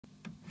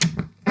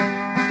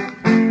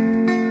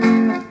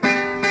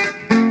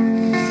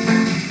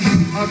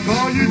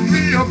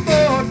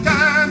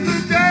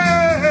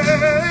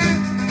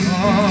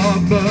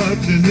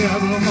you're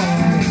never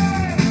home.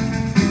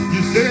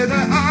 You say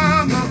that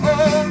I'm the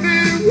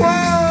only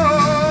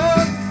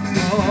one,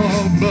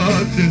 oh,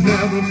 but you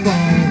never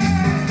phone.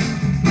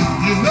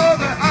 You know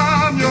that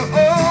I'm your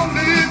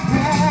only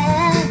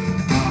fool.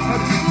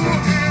 I'd do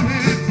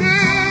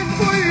anything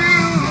for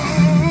you,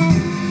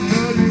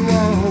 but you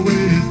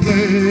always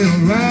play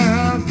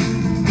around.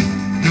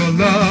 Your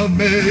love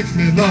makes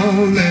me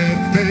lonely,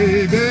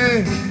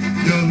 baby.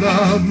 Your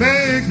love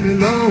makes me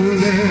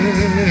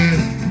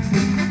lonely.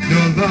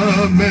 Your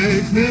love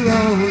makes me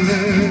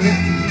lonely.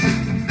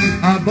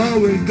 I've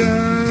always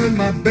done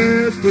my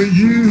best for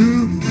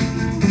you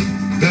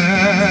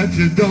that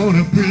you don't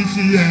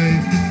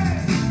appreciate.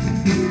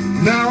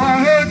 Now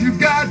I heard you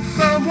got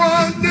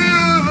someone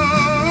new.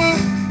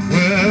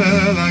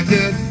 Well, I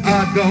guess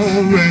I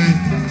don't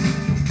rate.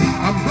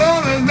 I'm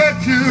gonna let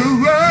you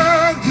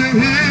run to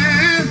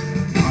him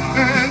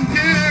and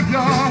give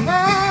your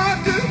heart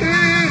to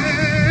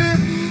him.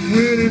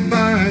 When it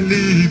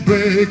finally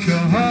breaks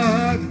your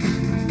heart,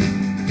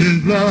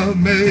 his love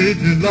made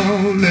you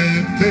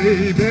lonely,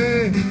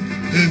 baby.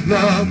 His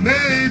love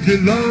made you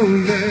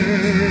lonely.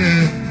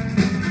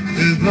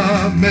 His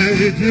love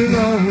made you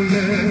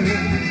lonely.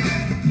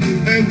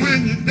 And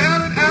when you're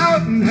down and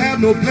out and have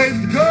no place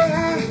to go,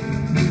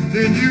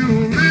 then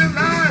you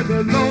realize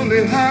a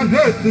lonely heart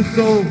hurts the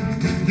soul.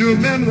 You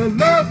remember the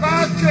love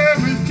I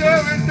cherished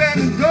and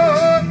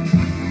adored.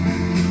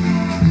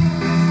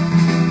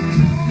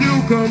 You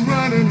come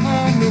running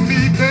home to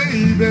me,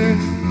 baby.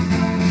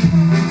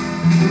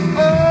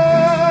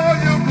 Oh,